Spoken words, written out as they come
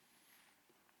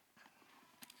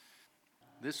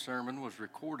This sermon was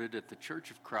recorded at the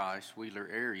Church of Christ, Wheeler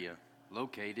area,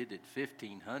 located at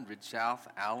 1500 South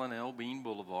Allen L. Bean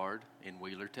Boulevard in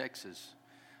Wheeler, Texas.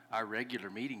 Our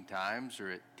regular meeting times are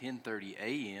at 10:30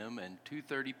 a.m. and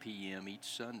 2:30 p.m. each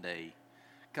Sunday.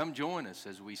 Come join us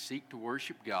as we seek to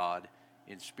worship God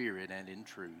in spirit and in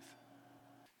truth.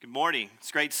 Good morning.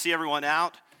 It's great to see everyone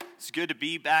out. It's good to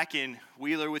be back in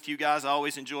Wheeler with you guys. I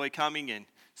always enjoy coming and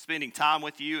spending time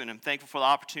with you, and I'm thankful for the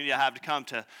opportunity I have to come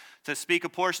to speak a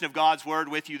portion of God's Word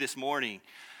with you this morning.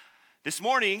 This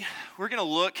morning, we're going to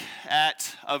look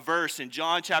at a verse in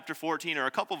John chapter 14, or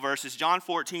a couple verses, John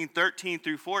 14, 13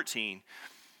 through 14.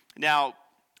 Now,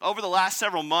 over the last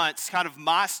several months, kind of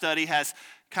my study has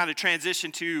kind of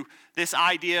transitioned to this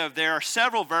idea of there are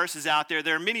several verses out there.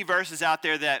 There are many verses out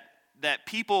there that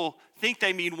people think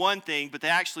they mean one thing, but they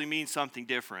actually mean something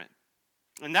different.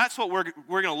 And that's what we're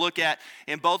going to look at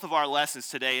in both of our lessons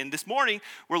today. And this morning,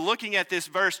 we're looking at this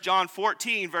verse, John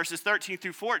 14, verses 13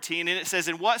 through 14. And it says,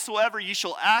 "And whatsoever ye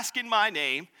shall ask in my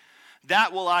name,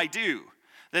 that will I do,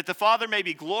 that the Father may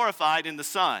be glorified in the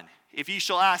Son. If ye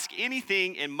shall ask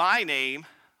anything in my name,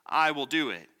 I will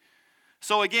do it."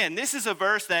 So again, this is a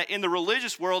verse that in the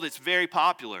religious world, it's very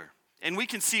popular. And we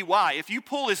can see why. If you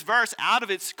pull this verse out of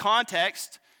its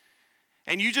context,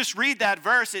 and you just read that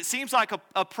verse, it seems like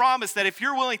a promise that if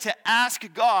you're willing to ask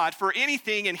God for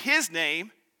anything in His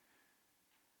name,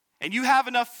 and you have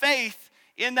enough faith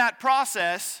in that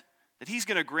process, that He's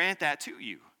going to grant that to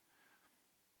you.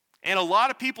 And a lot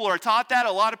of people are taught that.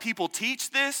 A lot of people teach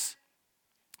this.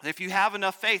 That if you have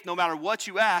enough faith, no matter what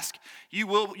you ask, you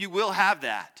will have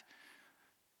that.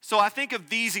 So I think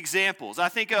of these examples. I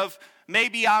think of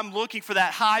maybe I'm looking for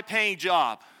that high-paying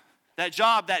job.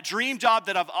 That dream job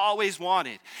that I've always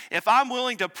wanted. If I'm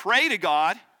willing to pray to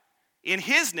God in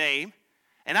His name,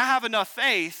 and I have enough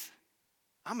faith,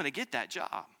 I'm going to get that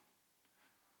job.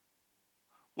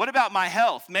 What about my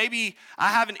health? Maybe I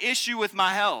have an issue with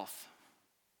my health.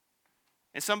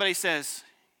 And somebody says,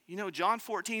 John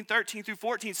 14, 13 through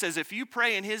 14 says, if you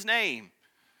pray in His name,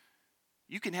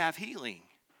 you can have healing.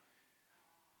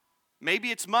 Maybe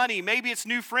it's money, maybe it's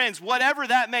new friends, whatever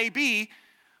that may be.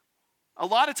 A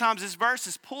lot of times this verse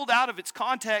is pulled out of its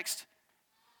context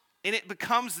and it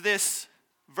becomes this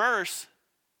verse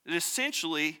that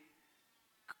essentially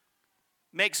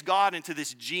makes God into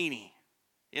this genie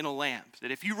in a lamp. That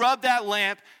if you rub that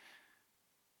lamp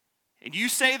and you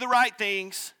say the right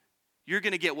things, you're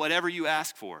going to get whatever you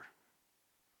ask for.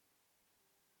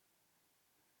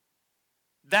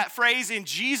 That phrase, "in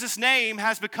Jesus' name,"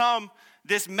 has become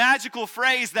this magical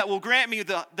phrase that will grant me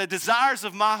the desires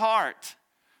of my heart.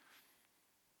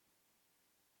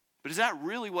 But is that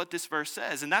really what this verse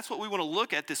says? And that's what we want to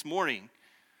look at this morning.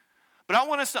 But I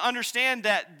want us to understand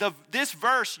that this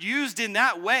verse used in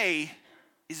that way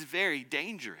is very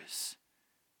dangerous.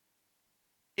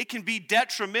 It can be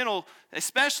detrimental,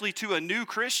 especially to a new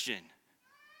Christian.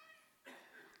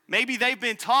 Maybe they've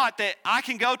been taught that I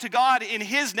can go to God in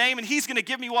His name and He's going to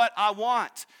give me what I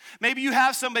want. Maybe you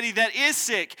have somebody that is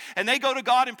sick and they go to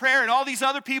God in prayer and all these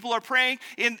other people are praying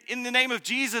in the name of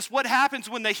Jesus. What happens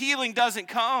when the healing doesn't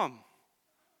come?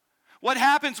 What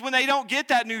happens when they don't get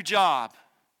that new job?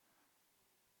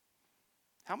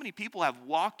 How many people have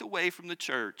walked away from the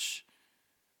church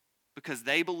because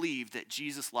they believed that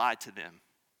Jesus lied to them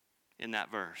in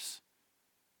that verse?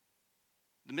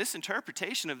 The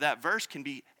misinterpretation of that verse can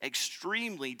be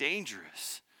extremely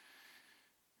dangerous.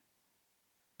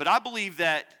 But I believe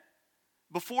that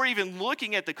before even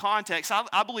looking at the context,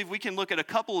 I believe we can look at a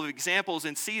couple of examples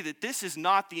and see that this is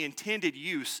not the intended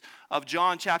use of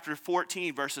John chapter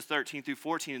 14, verses 13 through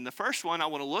 14. And the first one I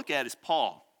want to look at is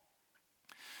Paul.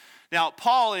 Now,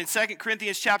 Paul in 2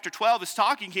 Corinthians chapter 12 is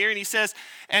talking here, and he says,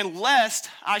 "And lest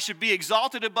I should be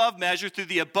exalted above measure through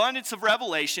the abundance of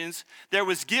revelations, there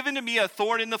was given to me a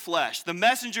thorn in the flesh, the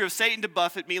messenger of Satan to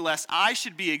buffet me, lest I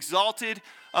should be exalted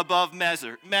above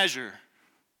measure."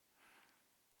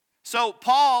 So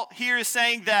Paul here is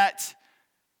saying that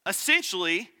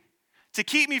essentially, to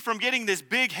keep me from getting this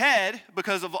big head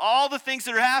because of all the things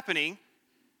that are happening,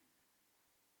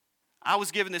 I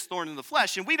was given this thorn in the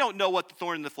flesh. And we don't know what the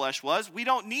thorn in the flesh was. We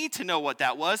don't need to know what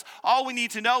that was. All we need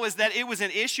to know is that it was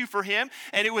an issue for him,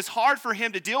 and it was hard for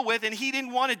him to deal with, and he didn't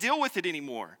want to deal with it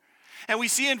anymore. And we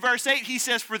see in verse 8, he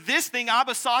says, "For this thing I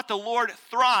besought the Lord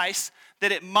thrice,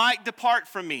 that it might depart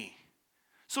from me."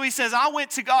 So he says, I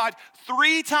went to God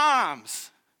 3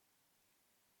 times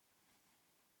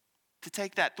to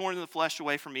take that thorn in the flesh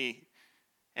away from me.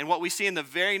 And what we see in the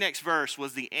very next verse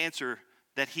was the answer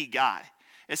that he got.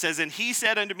 It says, "And he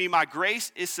said unto me, My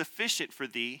grace is sufficient for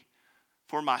thee,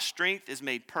 for my strength is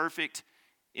made perfect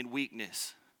in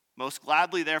weakness. Most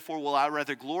gladly, therefore, will I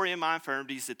rather glory in my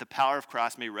infirmities, that the power of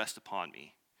Christ may rest upon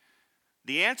me.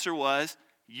 The answer was,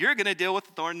 you're going to deal with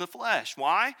the thorn in the flesh.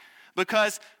 Why?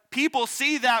 Because people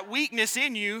see that weakness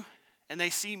in you, and they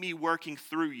see me working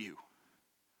through you.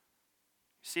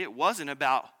 See, it wasn't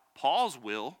about Paul's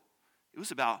will. It was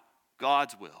about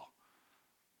God's will.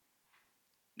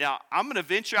 Now, I'm going to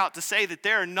venture out to say that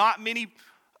there are not many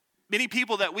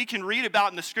people that we can read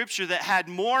about in the Scripture that had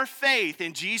more faith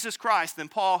in Jesus Christ than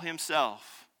Paul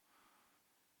himself.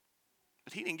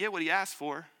 But he didn't get what he asked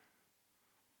for.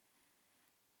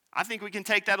 I think we can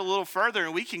take that a little further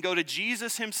and we can go to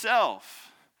Jesus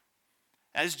himself.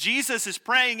 As Jesus is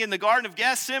praying in the Garden of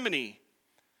Gethsemane,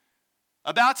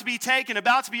 about to be taken,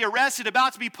 about to be arrested,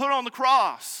 about to be put on the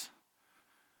cross,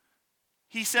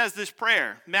 he says this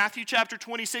prayer, Matthew chapter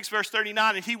 26, verse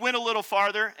 39, and he went a little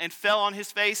farther and fell on his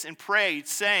face and prayed,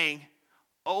 saying,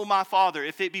 "O my Father,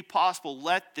 if it be possible,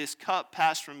 let this cup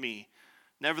pass from me.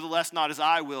 Nevertheless, not as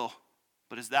I will,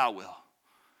 but as thou wilt."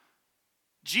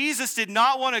 Jesus did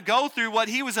not want to go through what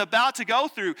he was about to go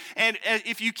through. And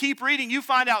if you keep reading, you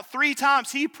find out 3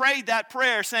 times he prayed that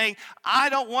prayer saying, I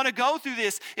don't want to go through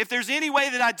this. If there's any way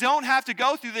that I don't have to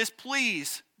go through this,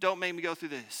 please don't make me go through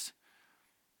this.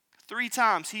 3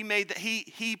 times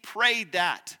he prayed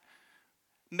that,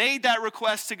 made that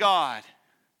request to God.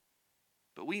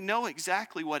 But we know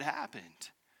exactly what happened.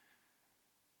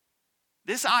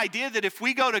 This idea that if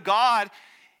we go to God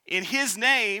in his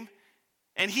name,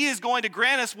 and he is going to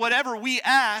grant us whatever we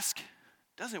ask,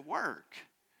 doesn't work.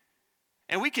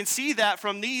 And we can see that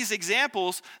from these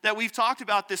examples that we've talked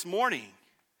about this morning.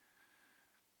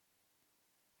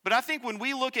 But I think when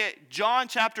we look at John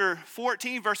chapter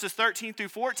 14, verses 13 through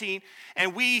 14,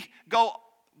 and we go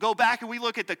back and we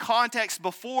look at the context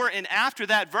before and after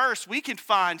that verse, we can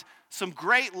find some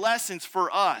great lessons for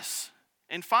us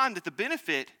and find that the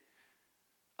benefit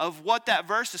of what that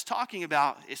verse is talking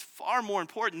about is far more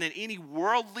important than any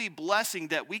worldly blessing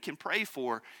that we can pray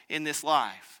for in this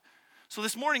life. So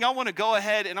this morning I want to go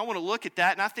ahead and I want to look at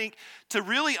that, and I think to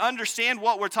really understand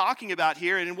what we're talking about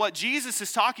here and what Jesus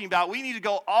is talking about, we need to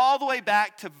go all the way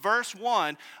back to verse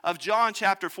 1 of John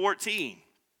chapter 14.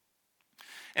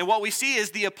 And what we see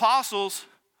is the apostles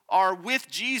are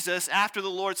with Jesus after the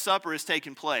Lord's Supper has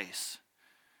taken place.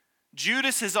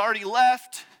 Judas has already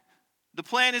left. The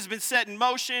plan has been set in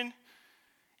motion,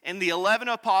 and the 11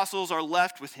 apostles are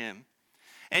left with him.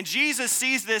 And Jesus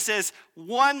sees this as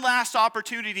one last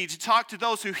opportunity to talk to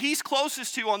those who he's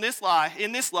closest to in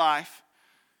this life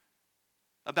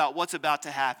about what's about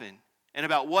to happen and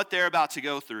about what they're about to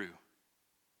go through.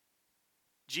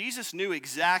 Jesus knew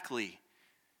exactly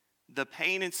the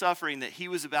pain and suffering that he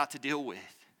was about to deal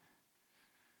with.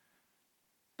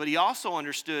 But he also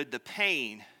understood the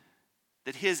pain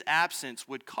that his absence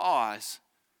would cause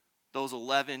those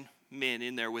 11 men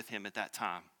in there with him at that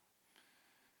time.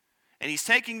 And he's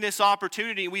taking this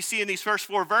opportunity, and we see in these first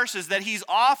 4 verses that he's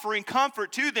offering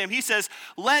comfort to them. He says,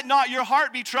 "Let not your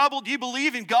heart be troubled. You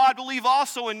believe in God, believe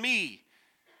also in me.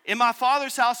 In my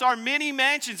Father's house are many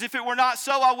mansions. If it were not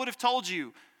so, I would have told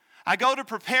you. I go to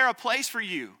prepare a place for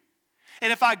you.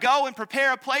 And if I go and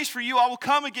prepare a place for you, I will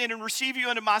come again and receive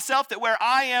you unto myself, that where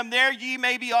I am, there ye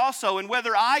may be also. And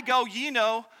whether I go, ye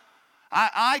know,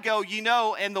 I go, ye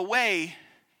know, and the way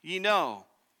ye know."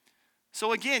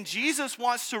 So again, Jesus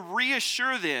wants to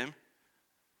reassure them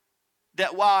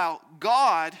that while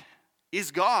God is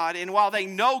God, and while they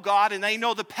know God and they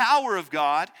know the power of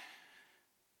God,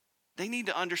 they need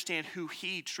to understand who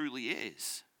he truly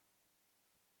is.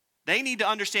 They need to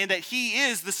understand that he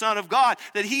is the Son of God,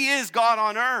 that he is God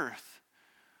on earth.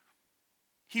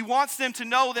 He wants them to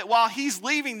know that while he's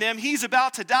leaving them, he's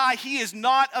about to die, he is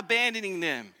not abandoning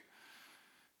them.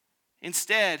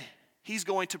 Instead, he's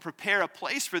going to prepare a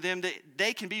place for them that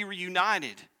they can be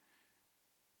reunited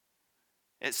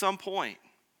at some point.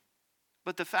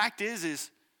 But the fact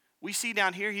is we see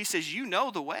down here, he says, you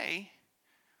know the way.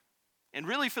 And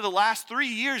really for the last 3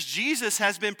 years, Jesus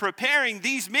has been preparing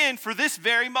these men for this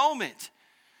very moment,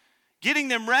 getting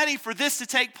them ready for this to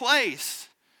take place,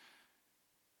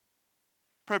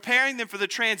 preparing them for the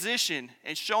transition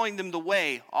and showing them the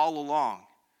way all along.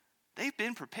 They've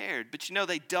been prepared, but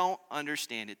they don't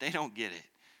understand it. They don't get it.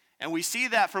 And we see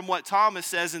that from what Thomas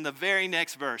says in the very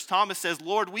next verse. Thomas says,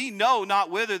 "Lord, we know not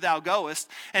whither thou goest,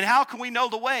 and how can we know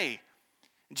the way?"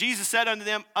 And Jesus said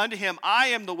unto him, "I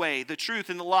am the way, the truth,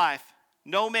 and the life.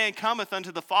 No man cometh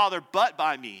unto the Father but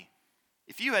by me.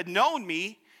 If you had known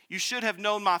me, you should have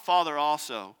known my Father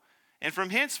also. And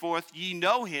from henceforth ye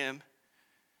know him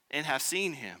and have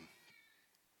seen him."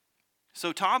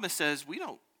 So Thomas says,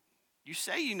 you You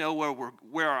say you know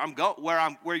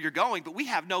where you're going, but we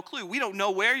have no clue. We don't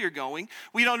know where you're going.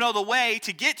 We don't know the way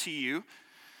to get to you.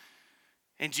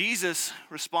 And Jesus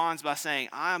responds by saying,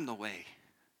 I'm the way.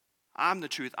 I'm the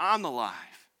truth. I'm the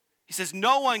life. He says,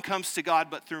 no one comes to God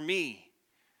but through me.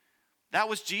 That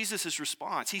was Jesus'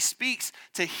 response. He speaks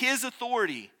to his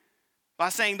authority by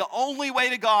saying the only way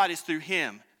to God is through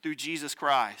him, through Jesus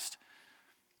Christ.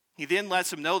 He then lets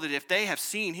them know that if they have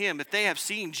seen him, if they have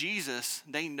seen Jesus,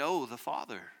 they know the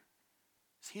Father.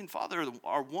 He and Father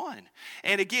are one.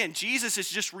 And again, Jesus is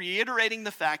just reiterating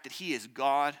the fact that he is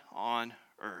God on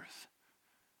earth.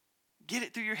 Get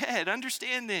it through your head.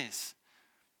 Understand this.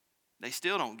 They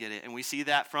still don't get it. And we see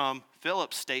that from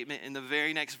Philip's statement in the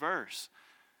very next verse.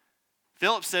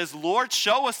 Philip says, Lord,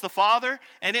 show us the Father,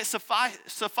 and it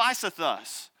sufficeth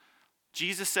us.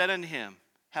 Jesus said unto him,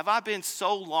 have I been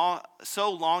so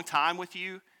long time with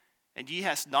you, and ye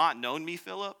hast not known me,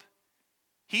 Philip?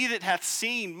 He that hath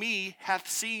seen me hath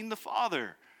seen the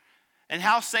Father. And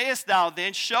how sayest thou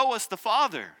then, show us the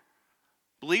Father?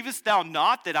 Believest thou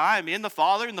not that I am in the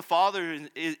Father, and the Father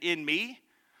is in me?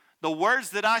 The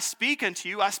words that I speak unto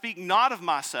you, I speak not of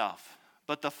myself,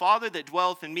 but the Father that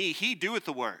dwelleth in me, he doeth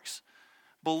the works.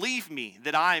 Believe me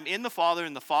that I am in the Father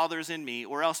and the Father is in me,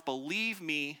 or else believe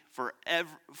me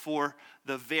for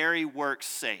the very work's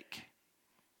sake.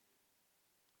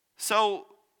 So,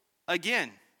 again,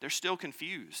 they're still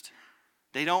confused.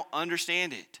 They don't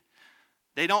understand it.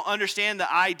 They don't understand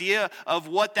the idea of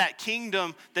what that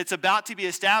kingdom that's about to be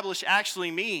established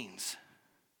actually means.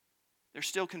 They're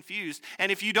still confused.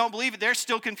 And if you don't believe it, they're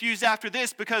still confused after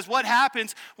this, because what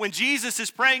happens when Jesus is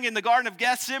praying in the Garden of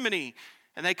Gethsemane?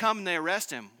 And they come and they arrest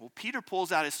him. Well, Peter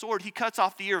pulls out his sword. He cuts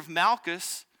off the ear of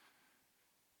Malchus.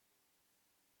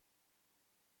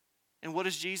 And what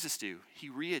does Jesus do? He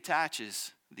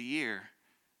reattaches the ear.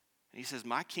 And he says,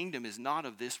 my kingdom is not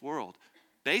of this world.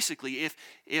 Basically,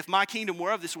 if my kingdom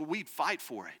were of this world, we'd fight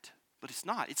for it. But it's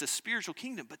not. It's a spiritual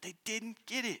kingdom. But they didn't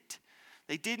get it.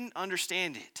 They didn't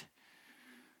understand it.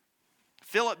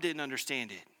 Philip didn't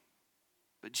understand it.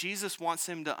 But Jesus wants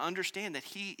him to understand that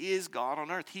he is God on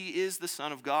earth. He is the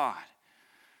Son of God.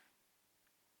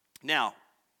 Now,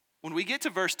 when we get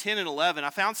to verse 10 and 11, I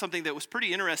found something that was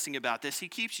pretty interesting about this. He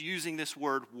keeps using this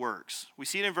word works. We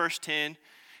see it in verse 10.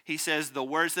 He says, the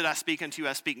words that I speak unto you,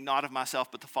 I speak not of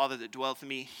myself, but the Father that dwelleth in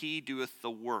me, he doeth the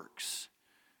works.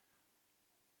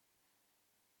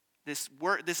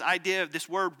 This idea of this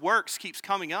word works keeps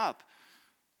coming up.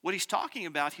 What he's talking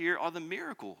about here are the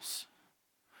miracles.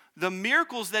 The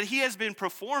miracles that he has been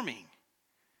performing.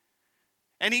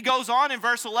 And he goes on in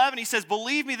verse 11, he says,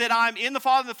 believe me that I'm in the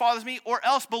Father and the Father is me, or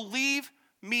else believe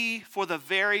me for the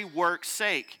very work's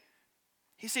sake.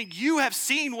 He's saying, you have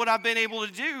seen what I've been able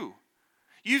to do.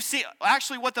 You've seen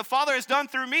actually what the Father has done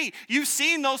through me. You've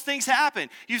seen those things happen.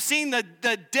 You've seen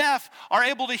the deaf are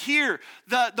able to hear.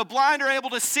 The blind are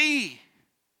able to see.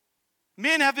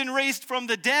 Men have been raised from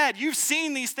the dead. You've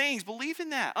seen these things. Believe in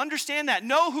that. Understand that.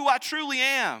 Know who I truly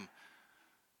am.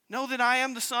 Know that I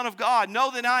am the Son of God. Know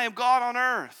that I am God on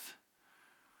earth.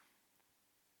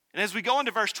 And as we go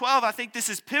into verse 12, I think this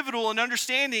is pivotal in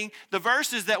understanding the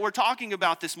verses that we're talking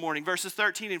about this morning, verses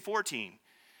 13 and 14.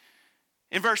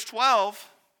 In verse 12,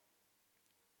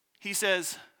 he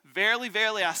says, verily,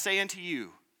 verily, I say unto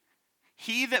you,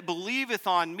 he that believeth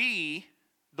on me,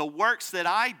 the works that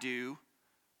I do,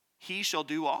 he shall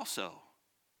do also.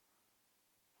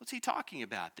 What's he talking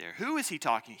about there? Who is he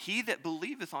talking? He that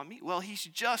believeth on me. Well, he's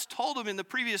just told him in the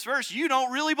previous verse, you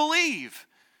don't really believe.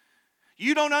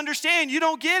 You don't understand. You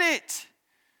don't get it.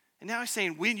 And now he's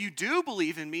saying, when you do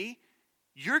believe in me,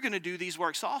 you're going to do these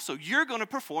works also. You're going to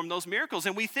perform those miracles.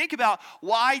 And we think about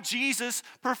why Jesus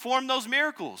performed those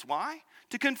miracles. Why?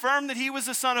 To confirm that he was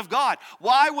the Son of God.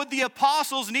 Why would the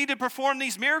apostles need to perform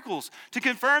these miracles? To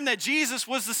confirm that Jesus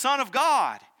was the Son of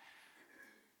God.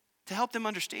 To help them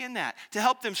understand that. To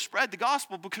help them spread the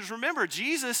gospel. Because remember,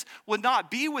 Jesus would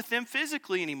not be with them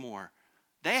physically anymore.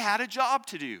 They had a job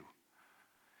to do.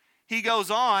 He goes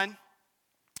on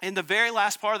in the very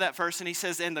last part of that verse, and he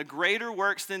says, and the greater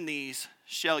works than these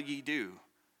shall ye do,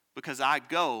 because I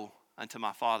go unto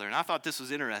my Father. And I thought this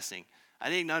was interesting. I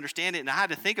didn't understand it, and I had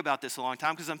to think about this a long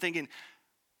time, because I'm thinking,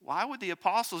 why would the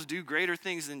apostles do greater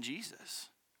things than Jesus?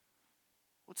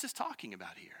 What's this talking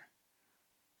about here?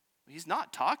 He's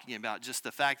not talking about just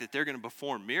the fact that they're going to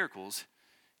perform miracles.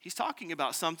 He's talking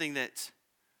about something that's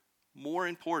more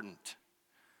important.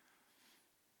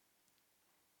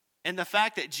 And the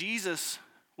fact that Jesus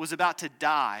was about to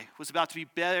die, was about to be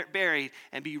buried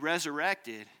and be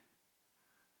resurrected,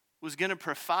 was going to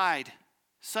provide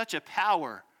such a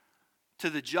power to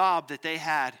the job that they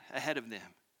had ahead of them.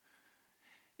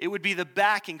 It would be the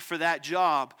backing for that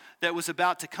job that was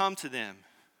about to come to them.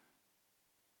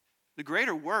 The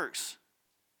greater works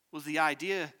was the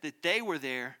idea that they were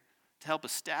there to help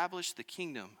establish the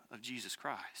kingdom of Jesus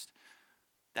Christ.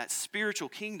 That spiritual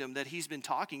kingdom that he's been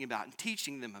talking about and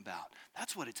teaching them about.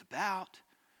 That's what it's about.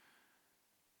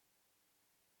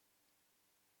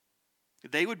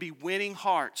 They would be winning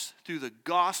hearts through the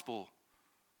gospel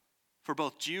for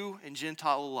both Jew and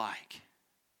Gentile alike.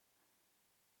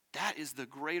 That is the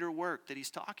greater work that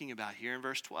he's talking about here in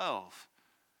verse 12.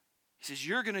 He says,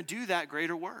 you're going to do that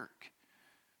greater work.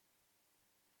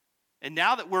 And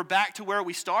now that we're back to where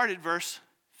we started, verse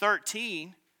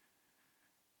 13,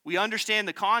 we understand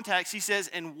the context. He says,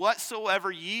 and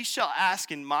whatsoever ye shall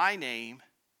ask in my name,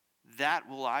 that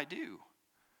will I do.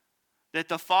 That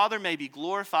the Father may be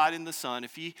glorified in the Son.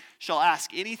 If ye shall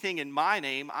ask anything in my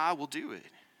name, I will do it.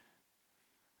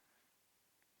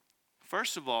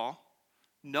 First of all,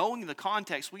 knowing the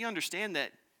context, we understand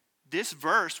that this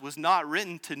verse was not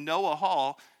written to Noah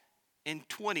Hall in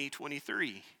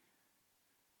 2023.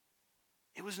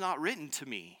 It was not written to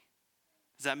me.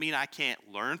 Does that mean I can't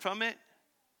learn from it?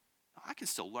 I can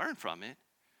still learn from it.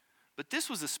 But this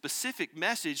was a specific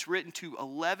message written to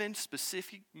 11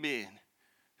 specific men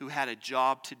who had a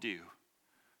job to do.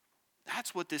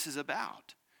 That's what this is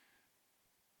about.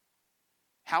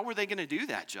 How were they going to do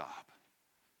that job?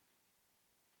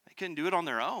 They couldn't do it on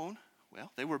their own.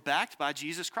 Well, they were backed by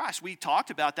Jesus Christ. We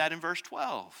talked about that in verse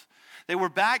 12. They were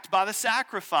backed by the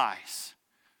sacrifice.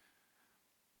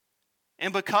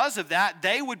 And because of that,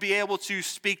 they would be able to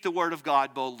speak the word of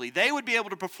God boldly. They would be able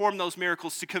to perform those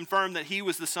miracles to confirm that he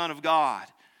was the Son of God.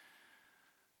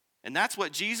 And that's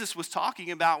what Jesus was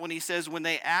talking about when he says, when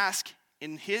they ask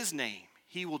in his name,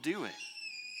 he will do it.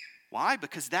 Why?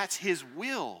 Because that's his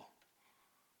will.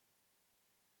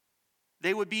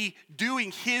 They would be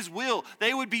doing his will.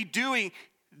 They would be doing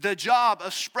the job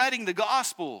of spreading the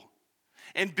gospel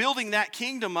and building that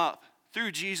kingdom up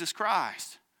through Jesus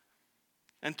Christ.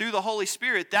 And through the Holy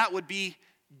Spirit, that would be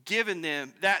given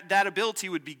them, that ability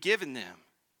would be given them.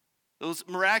 Those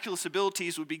miraculous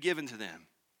abilities would be given to them.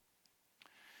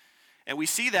 And we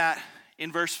see that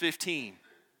in verse 15.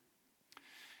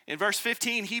 In verse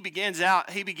 15, he begins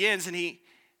and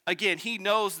he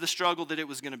knows the struggle that it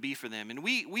was going to be for them. And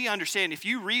we understand, if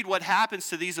you read what happens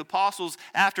to these apostles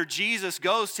after Jesus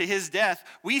goes to his death,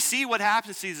 we see what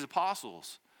happens to these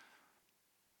apostles.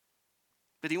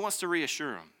 But he wants to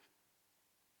reassure them.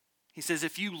 He says,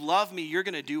 if you love me, you're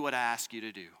going to do what I ask you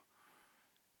to do.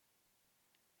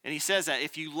 And he says that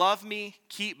if you love me,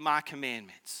 keep my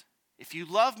commandments. If you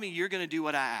love me, you're going to do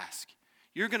what I ask.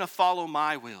 You're going to follow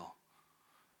my will.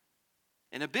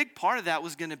 And a big part of that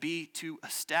was going to be to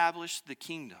establish the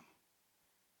kingdom.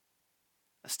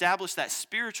 Establish that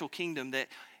spiritual kingdom that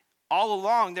all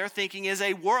along they're thinking is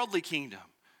a worldly kingdom.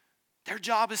 Their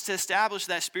job is to establish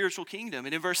that spiritual kingdom.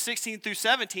 And in verse 16 through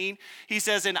 17, he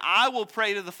says, and I will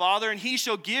pray to the Father, and he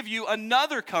shall give you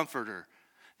another comforter,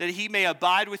 that he may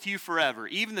abide with you forever,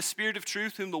 even the Spirit of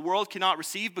truth, whom the world cannot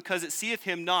receive, because it seeth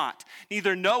him not,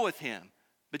 neither knoweth him.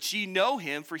 But ye know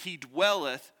him, for he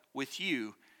dwelleth with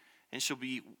you, and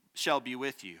shall be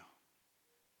with you.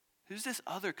 Who's this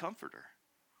other comforter?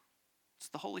 It's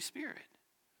the Holy Spirit.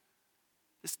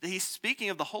 He's speaking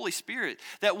of the Holy Spirit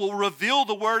that will reveal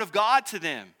the Word of God to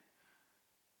them,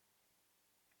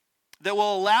 that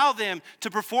will allow them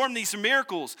to perform these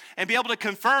miracles and be able to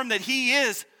confirm that he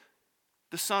is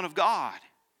the Son of God,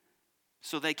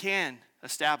 so they can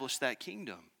establish that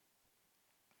kingdom.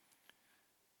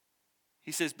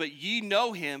 He says, but ye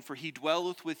know him, for he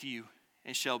dwelleth with you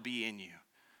and shall be in you.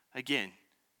 Again,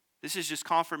 this is just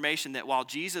confirmation that while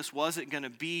Jesus wasn't going to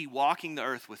be walking the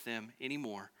earth with them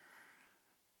anymore,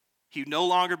 he would no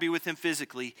longer be with them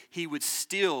physically, he would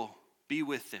still be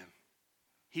with them.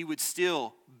 He would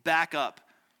still back up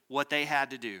what they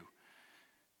had to do.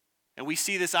 And we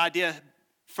see this idea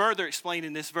further explained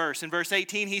in this verse. In verse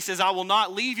 18, he says, I will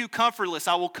not leave you comfortless.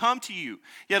 I will come to you.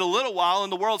 Yet a little while,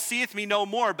 and the world seeth me no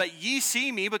more. But ye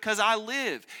see me, because I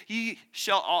live. Ye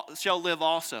shall live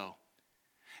also.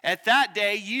 At that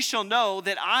day ye shall know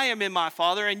that I am in my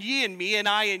Father, and ye in me, and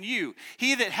I in you.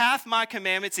 He that hath my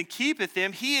commandments and keepeth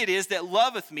them, he it is that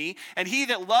loveth me. And he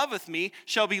that loveth me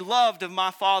shall be loved of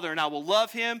my Father, and I will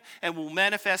love him and will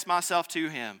manifest myself to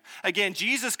him. Again,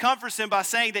 Jesus comforts them by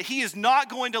saying that he is not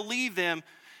going to leave them.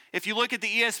 If you look at the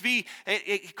ESV,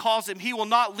 it calls them, he will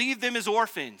not leave them as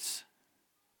orphans.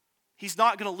 He's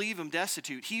not going to leave them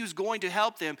destitute. He is going to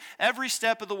help them every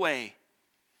step of the way.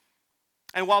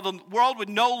 And while the world would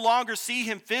no longer see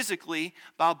him physically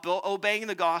by obeying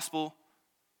the gospel,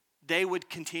 they would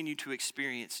continue to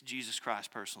experience Jesus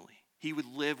Christ personally. He would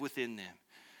live within them.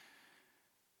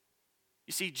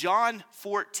 You see, John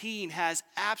 14 has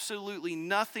absolutely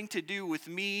nothing to do with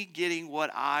me getting what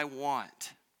I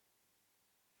want.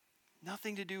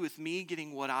 Nothing to do with me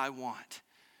getting what I want.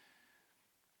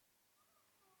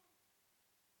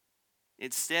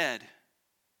 Instead,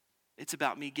 it's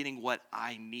about me getting what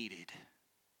I needed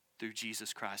through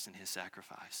Jesus Christ and his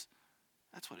sacrifice.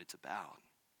 That's what it's about.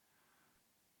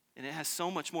 And it has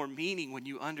so much more meaning when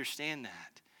you understand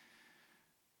that.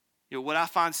 You know, what I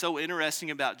find so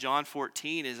interesting about John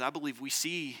 14 is I believe we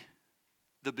see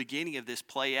the beginning of this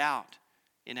play out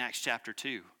in Acts chapter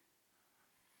 2.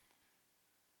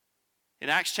 In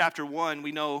Acts chapter 1,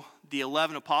 we know the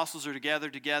 11 apostles are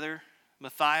together.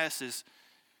 Matthias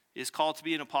is called to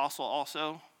be an apostle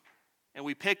also. And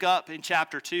we pick up in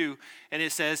chapter 2, and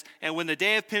it says, "And when the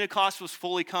day of Pentecost was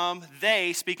fully come,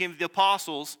 they," speaking of the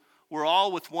apostles, "were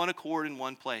all with one accord in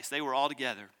one place." They were all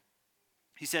together.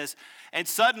 He says, "And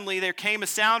suddenly there came a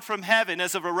sound from heaven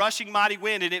as of a rushing mighty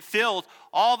wind, and it filled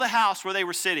all the house where they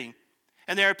were sitting.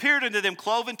 And there appeared unto them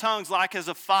cloven tongues like as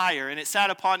of fire, and it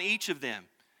sat upon each of them.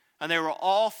 And they were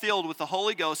all filled with the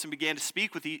Holy Ghost and began to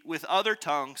speak with other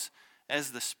tongues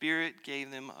as the Spirit gave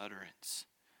them utterance."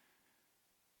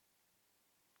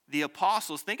 The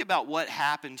apostles, think about what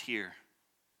happened here.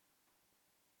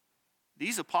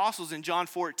 These apostles in John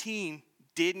 14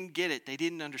 didn't get it. They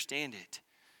didn't understand it.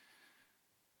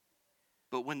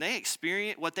 But when they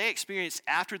experienced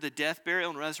after the death,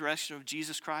 burial, and resurrection of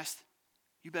Jesus Christ,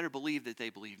 you better believe that they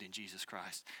believed in Jesus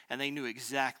Christ. And they knew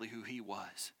exactly who he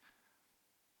was.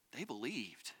 They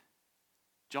believed.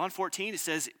 John 14, it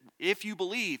says, if you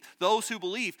believe, those who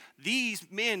believe,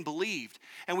 these men believed.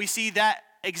 And we see that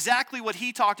exactly what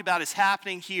he talked about is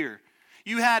happening here.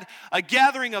 You had a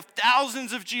gathering of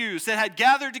thousands of Jews that had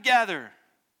gathered together,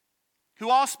 who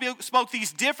all spoke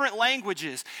these different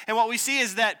languages. And what we see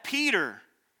is that Peter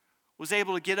was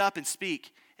able to get up and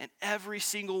speak, and every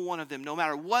single one of them, no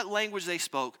matter what language they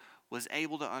spoke, was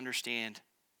able to understand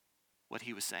what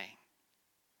he was saying.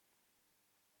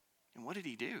 And what did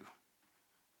he do?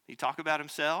 Did he talk about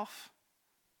himself?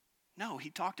 No,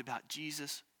 he talked about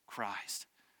Jesus Christ.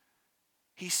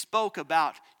 He spoke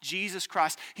about Jesus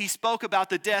Christ. He spoke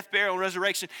about the death, burial, and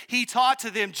resurrection. He taught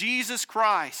to them Jesus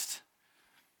Christ.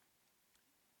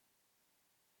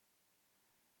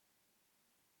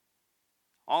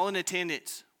 All in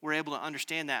attendance were able to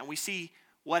understand that. And we see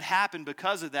what happened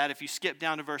because of that if you skip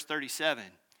down to verse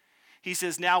 37. He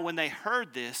says, "Now when they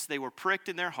heard this, they were pricked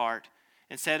in their heart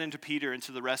and said unto Peter and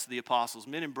to the rest of the apostles,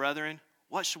 'Men and brethren,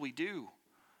 what shall we do?'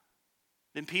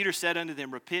 Then Peter said unto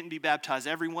them, 'Repent and be baptized,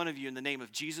 every one of you, in the name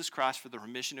of Jesus Christ for the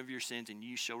remission of your sins, and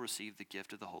you shall receive the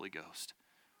gift of the Holy Ghost.'"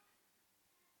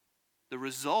 The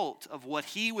result of what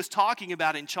he was talking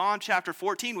about in John chapter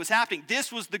 14 was happening. This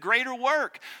was the greater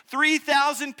work.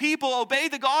 3,000 people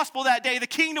obeyed the gospel that day. The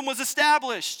kingdom was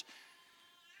established.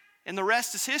 And the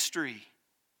rest is history.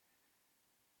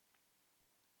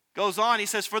 Goes on, he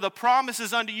says, "For the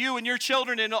promises unto you and your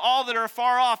children and to all that are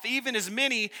far off, even as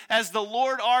many as the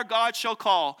Lord our God shall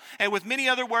call." And with many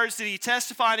other words did he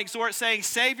testify and exhort, saying,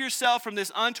 "Save yourself from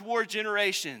this untoward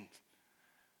generation."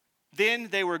 Then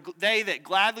they that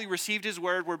gladly received his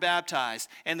word were baptized.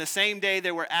 And the same day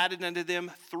there were added unto them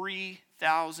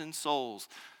 3,000 souls.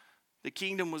 The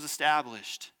kingdom was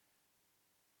established.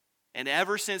 And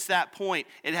ever since that point,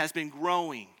 it has been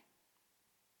growing.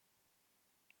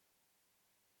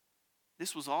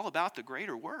 This was all about the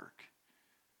greater work.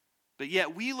 But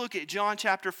yet we look at John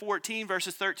chapter 14,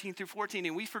 verses 13 through 14,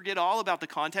 and we forget all about the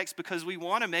context because we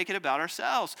want to make it about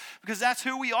ourselves. Because that's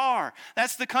who we are.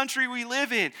 That's the country we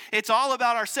live in. It's all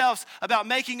about ourselves, about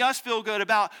making us feel good,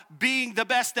 about being the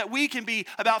best that we can be,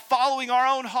 about following our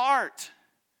own heart.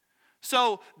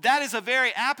 So that is a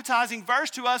very appetizing verse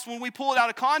to us when we pull it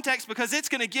out of context because it's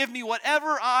going to give me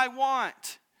whatever I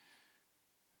want.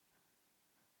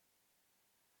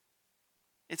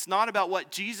 It's not about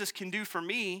what Jesus can do for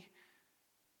me.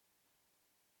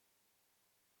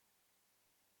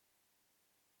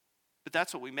 But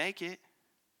that's what we make it.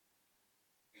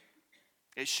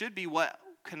 It should be, what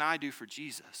can I do for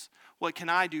Jesus? What can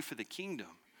I do for the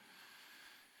kingdom?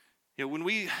 You know, when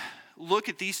we look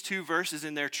at these two verses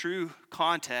in their true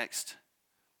context,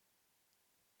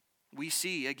 we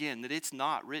see, again, that it's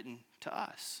not written to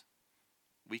us.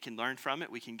 We can learn from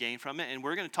it, we can gain from it, and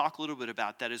we're going to talk a little bit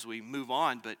about that as we move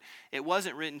on, but it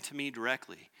wasn't written to me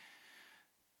directly.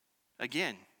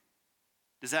 Again,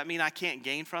 does that mean I can't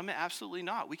gain from it? Absolutely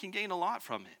not. We can gain a lot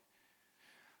from it.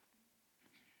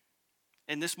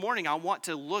 And this morning, I want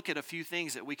to look at a few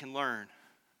things that we can learn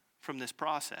from this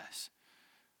process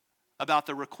about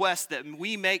the requests that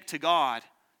we make to God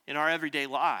in our everyday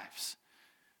lives.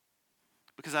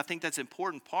 Because I think that's an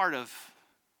important part of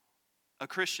a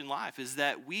Christian life is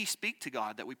that we speak to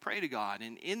God, that we pray to God.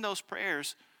 And in those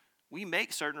prayers, we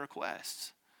make certain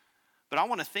requests. But I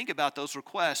want to think about those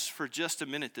requests for just a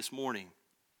minute this morning.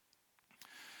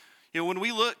 When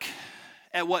we look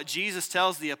at what Jesus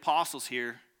tells the apostles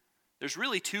here, there's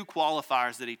really two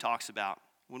qualifiers that he talks about.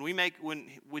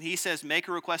 When he says make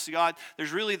a request to God,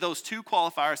 there's really those two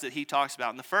qualifiers that he talks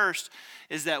about. And the first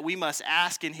is that we must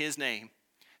ask in his name.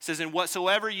 It says, "And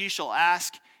whatsoever ye shall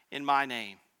ask in my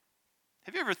name."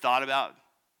 Have you ever thought about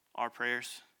our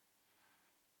prayers?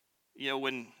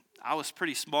 When I was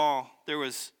pretty small,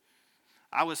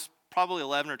 I was probably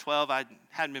 11 or 12. I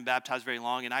hadn't been baptized very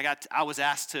long, and I was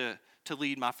asked to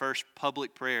lead my first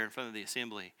public prayer in front of the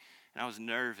assembly, and I was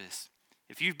nervous.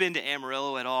 If you've been to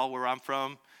Amarillo at all, where I'm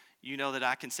from, you know that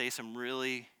I can say some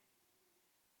really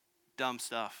dumb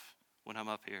stuff when I'm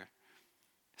up here,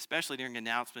 especially during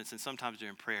announcements and sometimes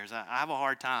during prayers. I have a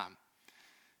hard time.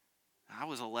 I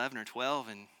was 11 or 12,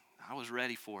 and I was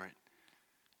ready for it.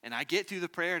 And I get through the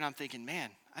prayer, and I'm thinking,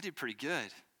 man, I did pretty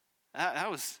good. That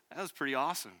was pretty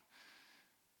awesome.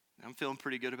 I'm feeling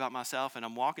pretty good about myself, and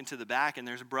I'm walking to the back, and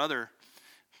there's a brother.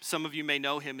 Some of you may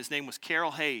know him. His name was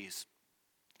Carol Hayes.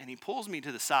 And he pulls me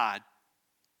to the side,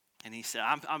 and he said,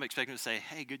 I'm expecting him to say,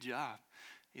 "Hey, good job."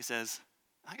 He says,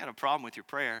 "I got a problem with your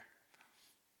prayer."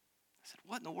 I said,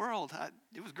 "What in the world?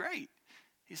 It was great."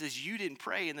 He says, "You didn't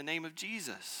pray in the name of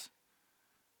Jesus."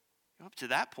 Up to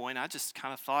that point, I just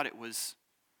kind of thought it was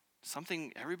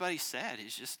something everybody said.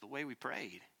 It's just the way we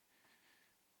prayed.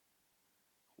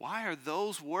 Why are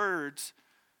those words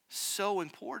so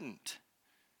important?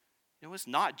 It's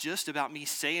not just about me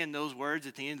saying those words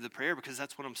at the end of the prayer because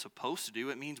that's what I'm supposed to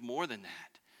do. It means more than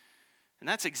that. And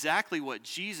that's exactly what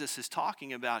Jesus is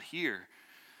talking about here.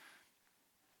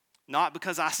 Not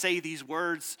because I say these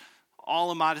words, all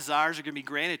of my desires are going to be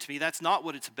granted to me. That's not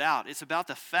what it's about. It's about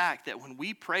the fact that when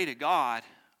we pray to God,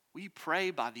 we pray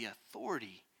by the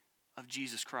authority of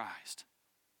Jesus Christ.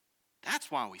 That's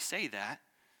why we say that.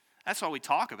 That's why we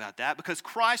talk about that, because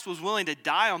Christ was willing to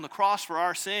die on the cross for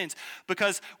our sins,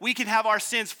 because we can have our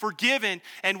sins forgiven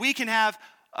and we can have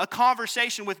a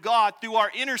conversation with God through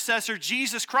our intercessor,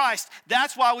 Jesus Christ.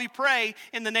 That's why we pray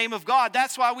in the name of God.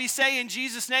 That's why we say in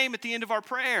Jesus' name at the end of our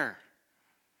prayer.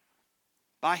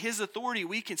 By his authority,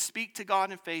 we can speak to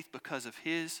God in faith because of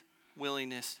his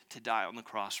willingness to die on the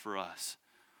cross for us.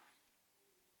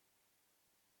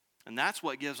 And that's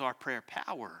what gives our prayer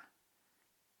power.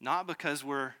 Not because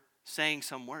we're saying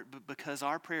some word, but because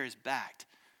our prayer is backed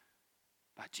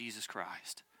by Jesus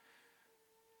Christ.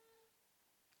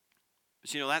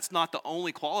 But that's not the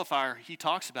only qualifier he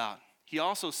talks about. He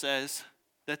also says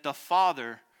that the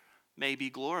Father may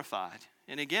be glorified.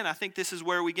 And again, I think this is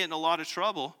where we get in a lot of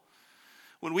trouble.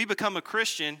 When we become a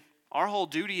Christian, our whole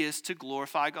duty is to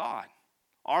glorify God.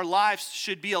 Our lives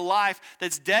should be a life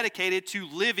that's dedicated to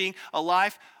living a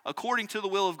life according to the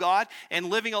will of God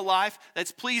and living a life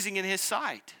that's pleasing in his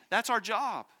sight. That's our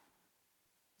job.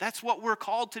 That's what we're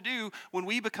called to do when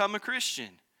we become a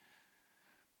Christian.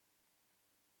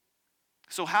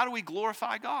 So how do we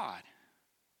glorify God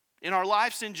in our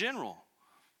lives in general?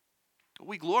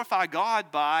 We glorify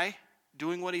God by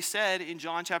doing what he said in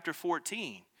John chapter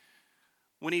 14.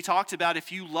 When he talked about,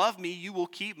 "If you love me, you will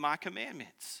keep my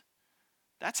commandments."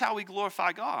 That's how we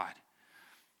glorify God.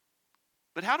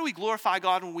 But how do we glorify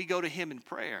God when we go to him in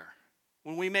prayer?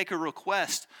 When we make a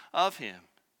request of him?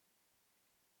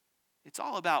 It's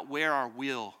all about where our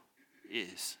will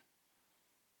is.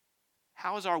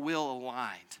 How is our will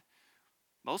aligned?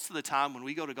 Most of the time when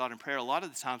we go to God in prayer, a lot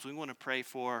of the times we want to pray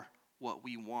for what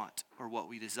we want or what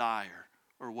we desire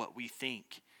or what we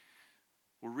think.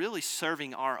 We're really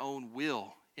serving our own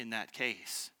will in that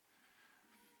case.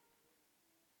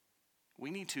 We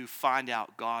need to find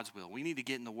out God's will. We need to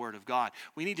get in the Word of God.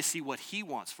 We need to see what he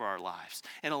wants for our lives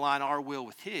and align our will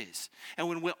with his. And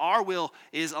when our will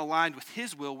is aligned with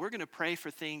his will, we're going to pray for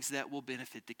things that will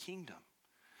benefit the kingdom,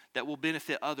 that will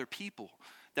benefit other people,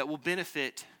 that will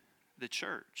benefit the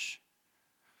church.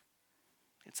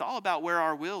 It's all about where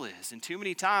our will is. And too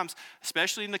many times,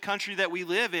 especially in the country that we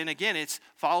live in, again, it's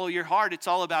follow your heart. It's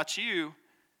all about you.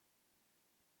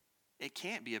 It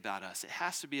can't be about us. It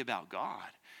has to be about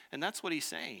God. And that's what he's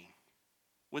saying.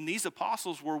 When these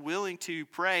apostles were willing to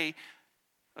pray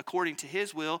according to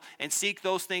his will and seek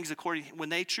those things when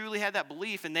they truly had that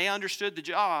belief and they understood the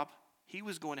job, he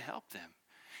was going to help them.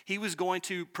 He was going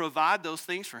to provide those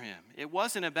things for him. It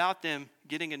wasn't about them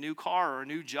getting a new car or a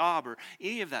new job or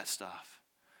any of that stuff.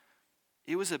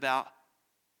 It was about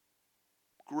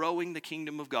growing the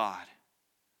kingdom of God.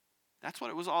 That's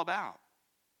what it was all about.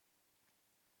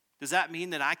 Does that mean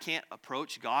that I can't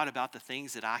approach God about the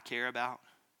things that I care about?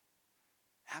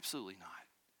 Absolutely not.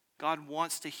 God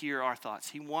wants to hear our thoughts.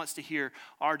 He wants to hear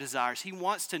our desires. He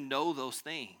wants to know those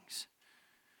things.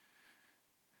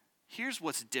 Here's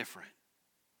what's different.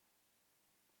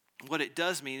 What it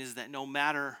does mean is that no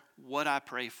matter what I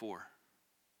pray for,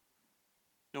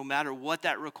 no matter what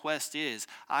that request is,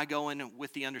 I go in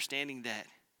with the understanding that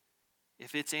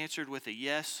if it's answered with a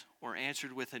yes or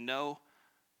answered with a no,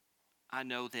 I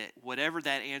know that whatever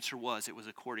that answer was, it was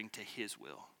according to his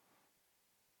will.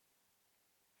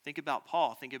 Think about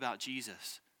Paul. Think about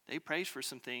Jesus. They prayed for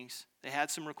some things. They had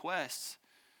some requests.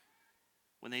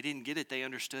 When they didn't get it, they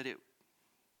understood it.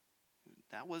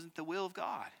 That wasn't the will of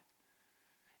God.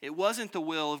 It wasn't the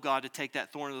will of God to take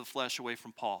that thorn of the flesh away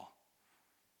from Paul.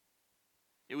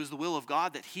 It was the will of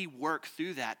God that he work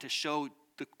through that to show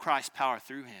the Christ's power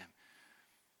through him.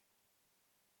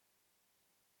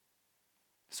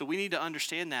 So we need to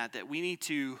understand that we need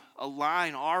to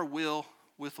align our will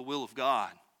with the will of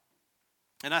God.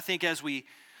 And I think as we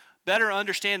better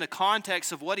understand the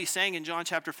context of what he's saying in John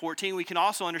chapter 14, we can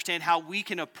also understand how we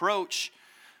can approach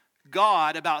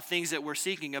God about things that we're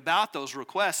seeking, about those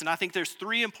requests. And I think there's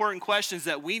 3 important questions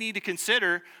that we need to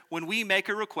consider when we make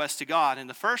a request to God. And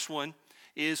the first one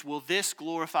is, will this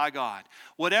glorify God?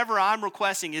 Whatever I'm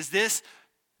requesting, is this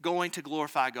going to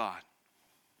glorify God?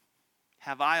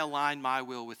 Have I aligned my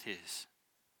will with his?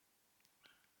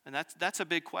 And that's a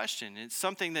big question. It's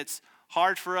something that's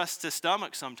hard for us to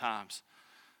stomach sometimes.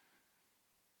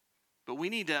 But we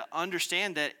need to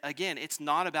understand that, again, it's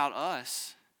not about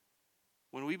us.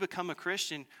 When we become a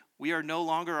Christian, we are no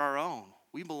longer our own.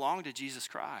 We belong to Jesus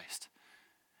Christ.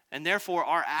 And therefore,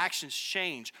 our actions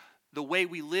change. The way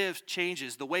we live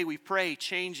changes. The way we pray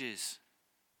changes.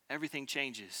 Everything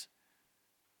changes.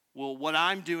 Will what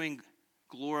I'm doing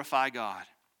glorify God?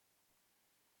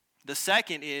 The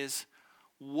second is,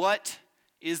 what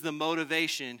is the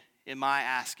motivation in my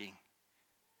asking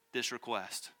this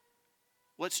request?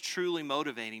 What's truly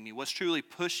motivating me? What's truly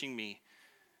pushing me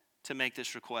to make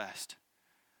this request?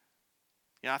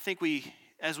 I think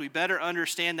as we better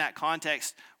understand that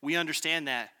context, we understand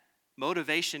that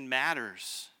motivation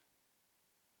matters.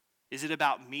 Is it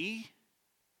about me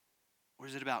or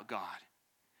is it about God?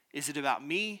 Is it about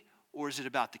me or is it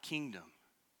about the kingdom?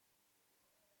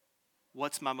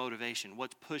 What's my motivation?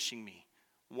 What's pushing me?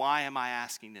 Why am I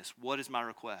asking this? What is my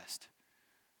request?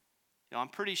 I'm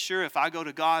pretty sure if I go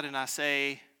to God and I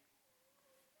say,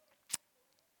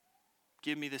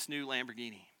 give me this new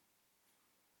Lamborghini,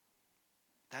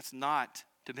 that's not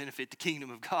to benefit the kingdom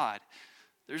of God.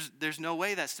 There's no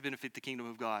way that's to benefit the kingdom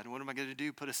of God. And what am I going to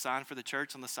do? Put a sign for the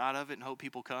church on the side of it and hope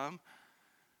people come?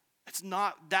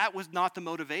 That was not the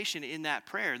motivation in that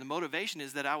prayer. The motivation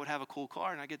is that I would have a cool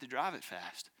car and I get to drive it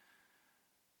fast.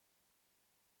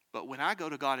 But when I go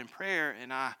to God in prayer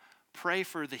and I pray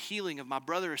for the healing of my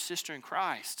brother or sister in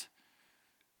Christ,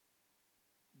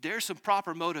 there's some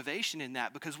proper motivation in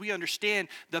that because we understand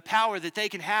the power that they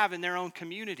can have in their own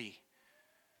community.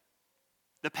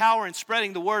 The power in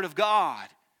spreading the word of God.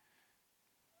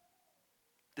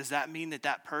 Does that mean that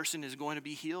that person is going to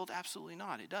be healed? Absolutely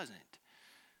not. It doesn't.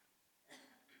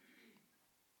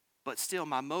 But still,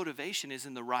 my motivation is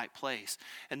in the right place.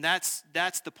 And that's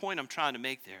the point I'm trying to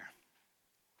make there.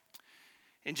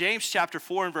 In James chapter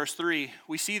 4 and verse 3,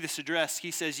 we see this address. He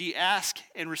says, ye ask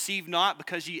and receive not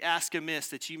because ye ask amiss,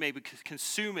 that ye may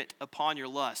consume it upon your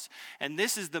lust. And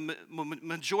this is the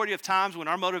majority of times when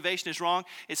our motivation is wrong,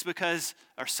 it's because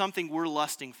or something we're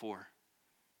lusting for.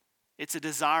 It's a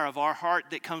desire of our heart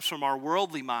that comes from our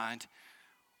worldly mind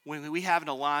when we haven't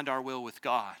aligned our will with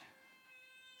God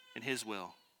and his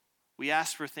will. We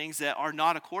ask for things that are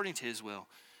not according to his will.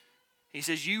 He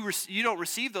says, you don't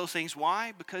receive those things.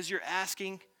 Why? Because you're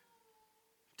asking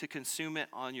to consume it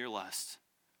on your lust.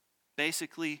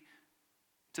 Basically,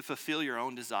 to fulfill your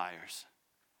own desires.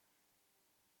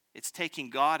 It's taking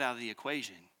God out of the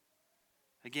equation.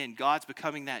 Again, God's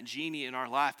becoming that genie in our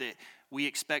life that we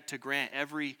expect to grant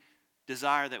every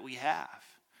desire that we have.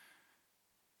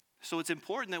 So it's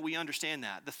important that we understand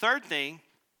that. The third thing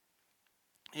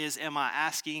is, am I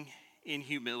asking in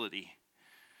humility?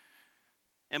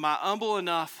 Am I humble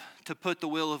enough to put the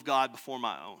will of God before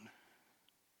my own?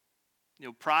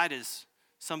 Pride is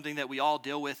something that we all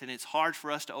deal with, and it's hard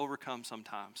for us to overcome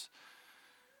sometimes.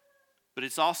 But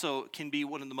it's also can be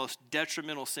one of the most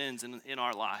detrimental sins in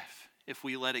our life if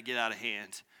we let it get out of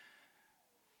hand.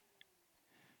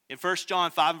 In 1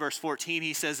 John 5 verse 14,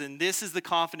 he says, and this is the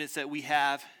confidence that we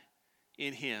have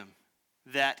in him,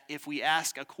 that if we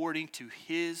ask according to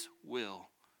his will,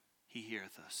 he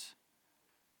heareth us.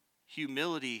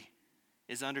 Humility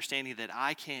is understanding that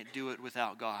I can't do it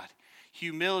without God.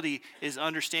 Humility is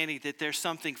understanding that there's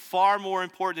something far more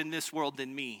important in this world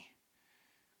than me.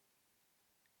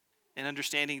 And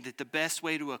understanding that the best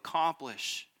way to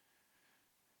accomplish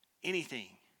anything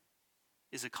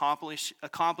is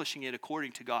accomplishing it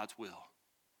according to God's will.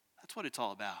 That's what it's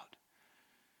all about.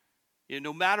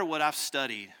 No matter what I've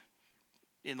studied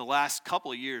in the last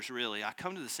couple of years, really, I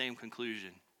come to the same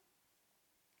conclusion.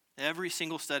 Every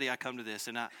single study I come to this,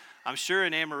 and I'm sure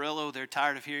in Amarillo they're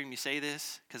tired of hearing me say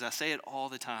this because I say it all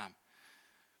the time.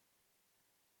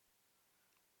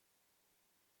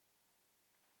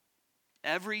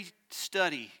 Every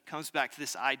study comes back to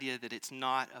this idea that it's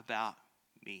not about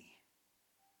me.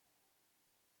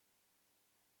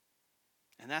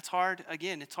 And that's hard.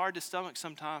 Again, it's hard to stomach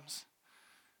sometimes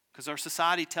because our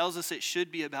society tells us it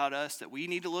should be about us, that we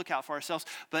need to look out for ourselves.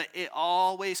 But it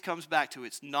always comes back to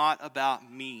it's not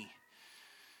about me.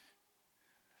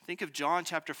 Think of John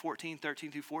chapter 14,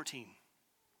 13 through 14.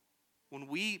 When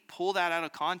we pull that out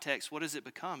of context, what does it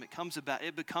become?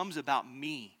 It becomes about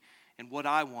me and what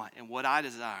I want and what I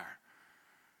desire.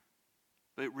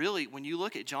 But really, when you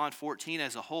look at John 14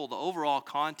 as a whole, the overall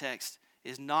context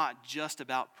is not just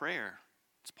about prayer.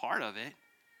 It's part of it.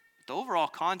 The overall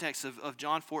context of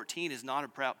John 14 is not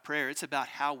about prayer. It's about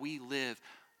how we live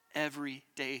every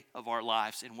day of our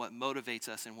lives and what motivates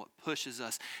us and what pushes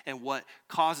us and what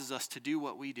causes us to do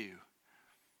what we do.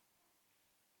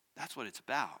 That's what it's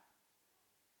about.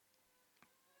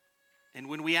 And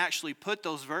when we actually put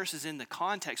those verses in the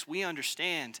context, we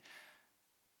understand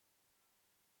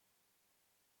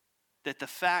that the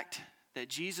fact that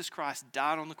Jesus Christ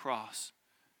died on the cross,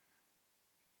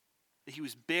 that he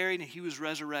was buried and he was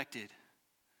resurrected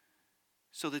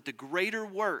so that the greater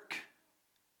work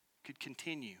could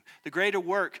continue. The greater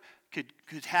work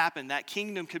could happen. That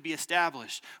kingdom could be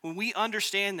established. When we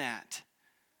understand that,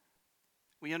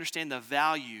 we understand the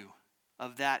value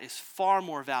of that is far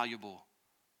more valuable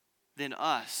than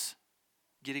us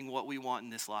getting what we want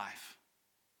in this life.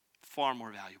 Far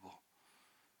more valuable.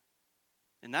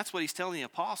 And that's what he's telling the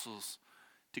apostles,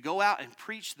 to go out and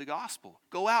preach the gospel.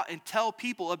 Go out and tell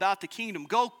people about the kingdom.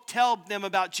 Go tell them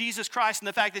about Jesus Christ and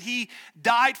the fact that he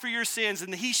died for your sins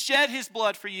and that he shed his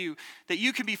blood for you, that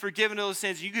you can be forgiven of those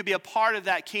sins. You could be a part of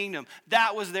that kingdom.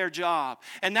 That was their job.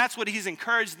 And that's what he's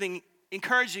encouraging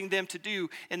them to do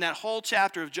in that whole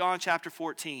chapter of John chapter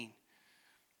 14.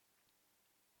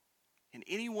 And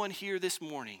anyone here this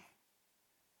morning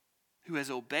who has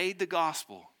obeyed the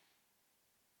gospel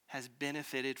has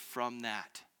benefited from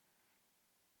that.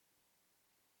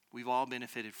 We've all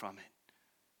benefited from it,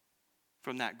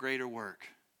 from that greater work,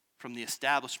 from the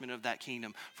establishment of that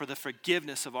kingdom, for the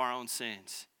forgiveness of our own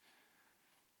sins.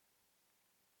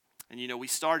 And we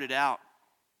started out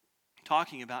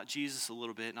talking about Jesus a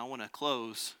little bit, and I want to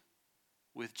close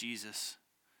with Jesus.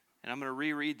 And I'm going to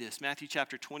reread this. Matthew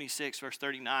chapter 26, verse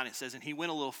 39, it says, "And he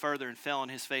went a little further and fell on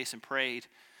his face and prayed,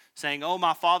 saying, O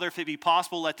my Father, if it be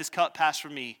possible, let this cup pass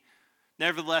from me.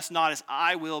 Nevertheless, not as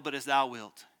I will, but as thou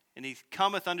wilt. And he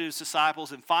cometh unto his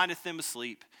disciples and findeth them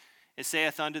asleep, and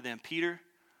saith unto them, Peter,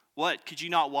 what, could you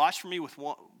not watch for me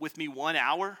with me 1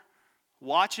 hour?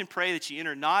 Watch and pray that ye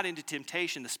enter not into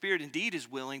temptation. The spirit indeed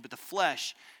is willing, but the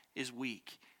flesh is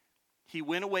weak. He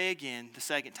went away again the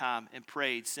second time and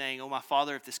prayed, saying, O my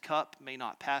Father, if this cup may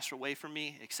not pass away from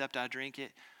me, except I drink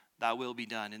it, thy will be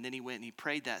done. And then he went and he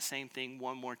prayed that same thing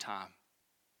one more time.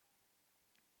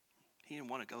 He didn't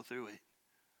want to go through it.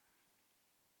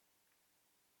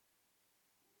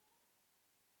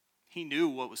 He knew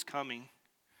what was coming.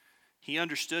 He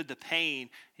understood the pain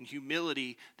and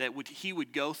humility that he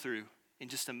would go through in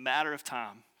just a matter of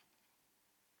time.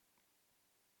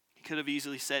 He could have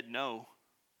easily said no.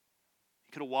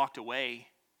 He could have walked away.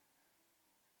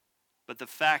 But the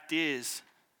fact is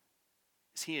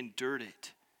he endured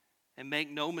it. And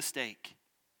make no mistake,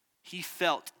 he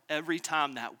felt every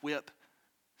time that whip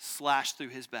slashed through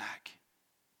his back.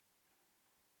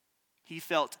 He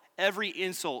felt every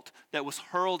insult that was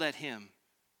hurled at him.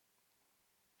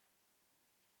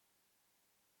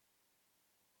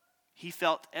 He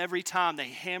felt every time they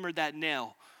hammered that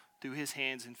nail through his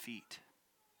hands and feet.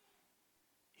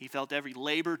 He felt every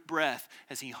labored breath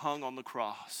as he hung on the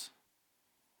cross.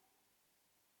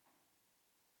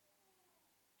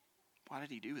 Why did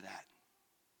he do that?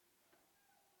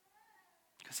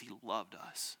 Because he loved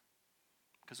us.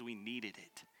 Because we needed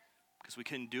it. Because we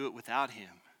couldn't do it without him.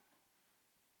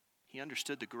 He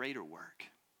understood the greater work.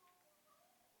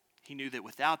 He knew that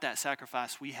without that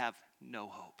sacrifice, we have no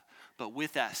hope. But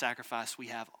with that sacrifice, we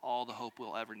have all the hope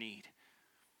we'll ever need.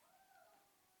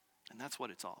 And that's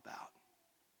what it's all about.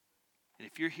 And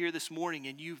if you're here this morning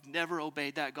and you've never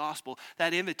obeyed that gospel,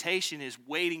 that invitation is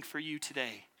waiting for you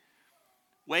today.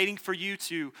 waiting for you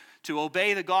to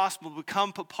obey the gospel,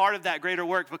 become a part of that greater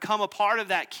work, become a part of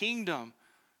that kingdom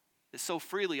that's so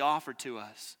freely offered to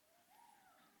us.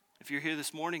 If you're here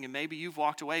this morning and maybe you've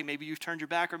walked away, maybe you've turned your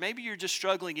back, or maybe you're just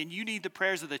struggling and you need the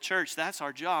prayers of the church, that's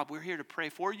our job. We're here to pray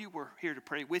for you. We're here to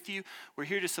pray with you. We're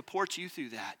here to support you through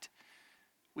that.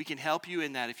 We can help you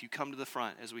in that if you come to the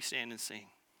front as we stand and sing.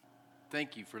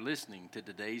 Thank you for listening to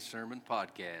today's sermon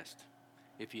podcast.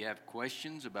 If you have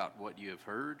questions about what you have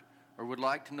heard or would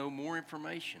like to know more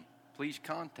information, please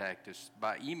contact us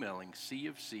by emailing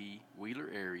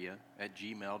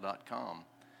cofcwheelerarea@gmail.com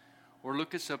or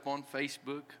look us up on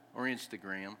Facebook or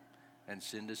Instagram and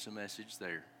send us a message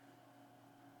there.